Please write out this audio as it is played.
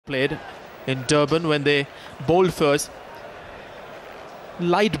played in Durban when they bowled first.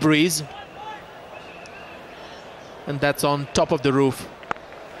 Light breeze, and that's on top of the roof.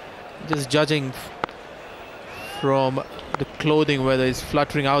 Just judging from the clothing, whether it's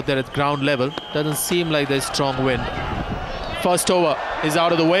fluttering out there at ground level, doesn't seem like there's strong wind. First over is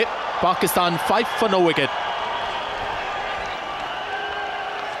out of the way. Pakistan 5 for no wicket.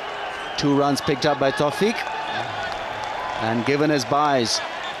 2 runs picked up by Taufeeq and given as byes.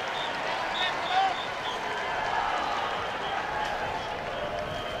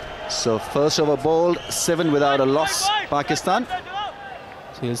 So first over bowled, 7 without a loss, Pakistan.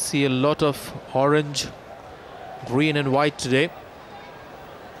 So you'll see a lot of orange, green and white today.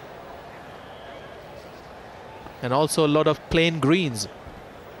 And also a lot of plain greens.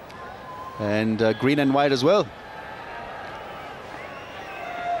 And green and white as well.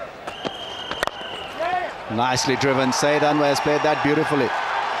 Nicely driven. Saeed Anwar has played that beautifully.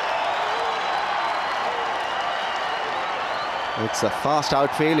 It's a fast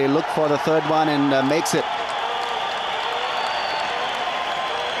outfield. He looked for the third one and makes it.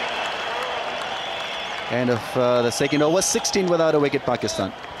 End of the second over, 16 without a wicket,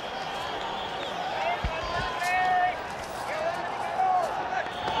 Pakistan.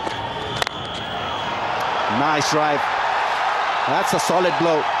 Nice drive. That's a solid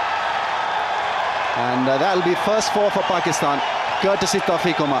blow. And that'll be first 4 for Pakistan, courtesy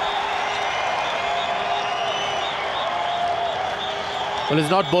Taufeeq Umar. Well, he's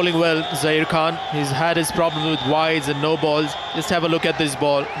not bowling well, Zaheer Khan. He's had his problem with wides and no balls. Just have a look at this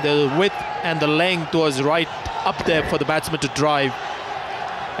ball. The width and the length was right up there for the batsman to drive.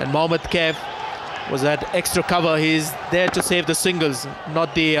 And Mohammad Kaif was at extra cover. He's there to save the singles,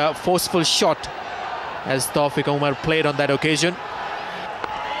 not the forceful shot, as Taufeeq Umar played on that occasion.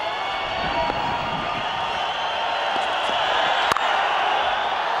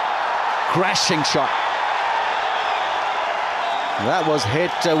 Crashing shot. That was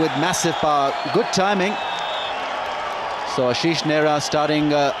hit with massive power. Good timing. So Ashish Nehra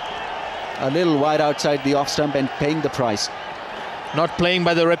starting a little wide outside the off stump and paying the price. Not playing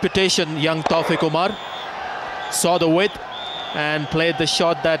by the reputation, young Taufeeq Umar. Saw the width and played the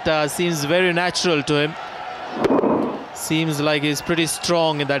shot that seems very natural to him. Seems like he's pretty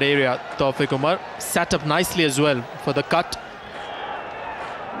strong in that area, Taufeeq Umar. Sat up nicely as well for the cut.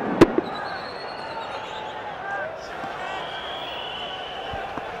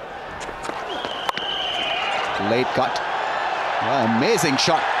 Late cut. Oh, amazing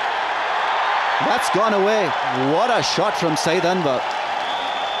shot. That's gone away. What a shot from Saeed Anwar.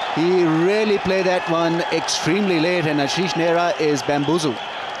 He really played that one extremely late, and Ashish Nehra is bamboozled.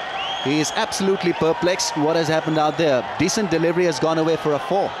 He is absolutely perplexed what has happened out there. Decent delivery has gone away for a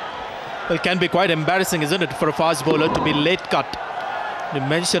 4. Well, it can be quite embarrassing, isn't it, for a fast bowler to be late cut. You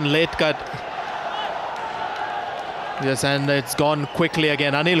mentioned late cut. Yes, and it's gone quickly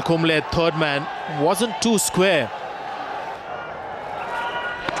again. Anil Kumble, third man, wasn't too square.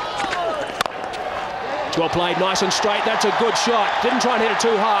 Well played, nice and straight. That's a good shot. Didn't try and hit it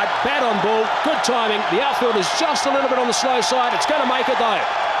too hard. Bad on ball, good timing. The outfield is just a little bit on the slow side. It's going to make it though.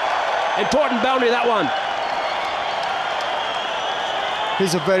 Important boundary, that one.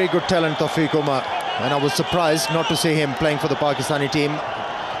 He's a very good talent, Taufeeq Umar, and I was surprised not to see him playing for the Pakistani team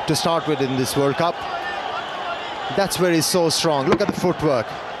to start with in this World Cup. That's where he's so strong. Look at the footwork.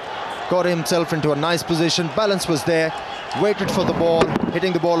 Got himself into a nice position. Balance was there. Waited for the ball.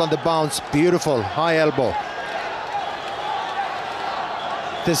 Hitting the ball on the bounce. Beautiful. High elbow.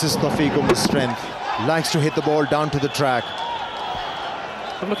 This is Taufeeq Umar's strength. Likes to hit the ball down to the track.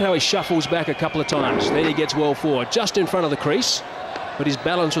 Look how he shuffles back a couple of times. Then he gets well forward, just in front of the crease. But his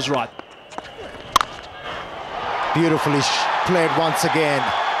balance was right. Beautifully played once again.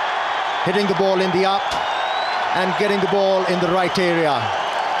 Hitting the ball in the up and getting the ball in the right area.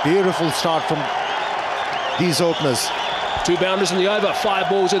 Beautiful start from these openers. 2 boundaries in the over, 5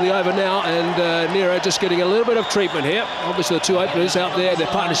 balls in the over now, and Nehra just getting a little bit of treatment here. Obviously the 2 openers out there, their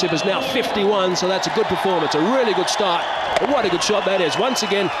partnership is now 51, so that's a good performance, a really good start. But what a good shot that is. Once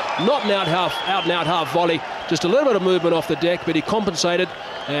again, not an out and out half volley, just a little bit of movement off the deck, but he compensated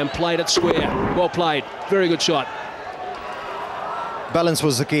and played it square. Well played, very good shot. Balance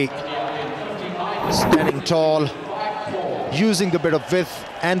was the key. Standing tall, using the bit of width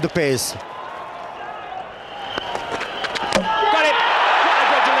and the pace. Got it! What a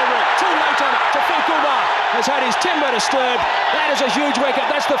good delivery. Too late on it. Taufeeq Umar has had his timber disturbed. That is a huge wicket.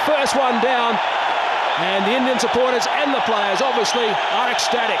 That's the first one down. And the Indian supporters and the players obviously are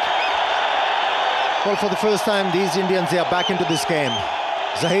ecstatic. Well, for the first time, these Indians are back into this game.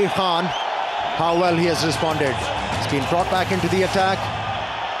 Zaheer Khan, how well he has responded. He's been brought back into the attack.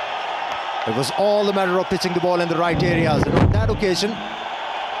 It was all a matter of pitching the ball in the right areas. And on that occasion,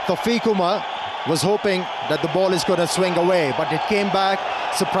 Taufeeq Umar was hoping that the ball is going to swing away, but it came back,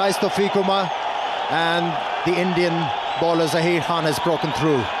 surprised Taufeeq Umar, and the Indian bowler Zaheer has broken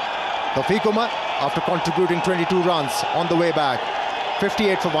through. Taufeeq Umar, after contributing 22 runs on the way back,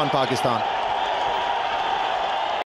 58 for 1 Pakistan.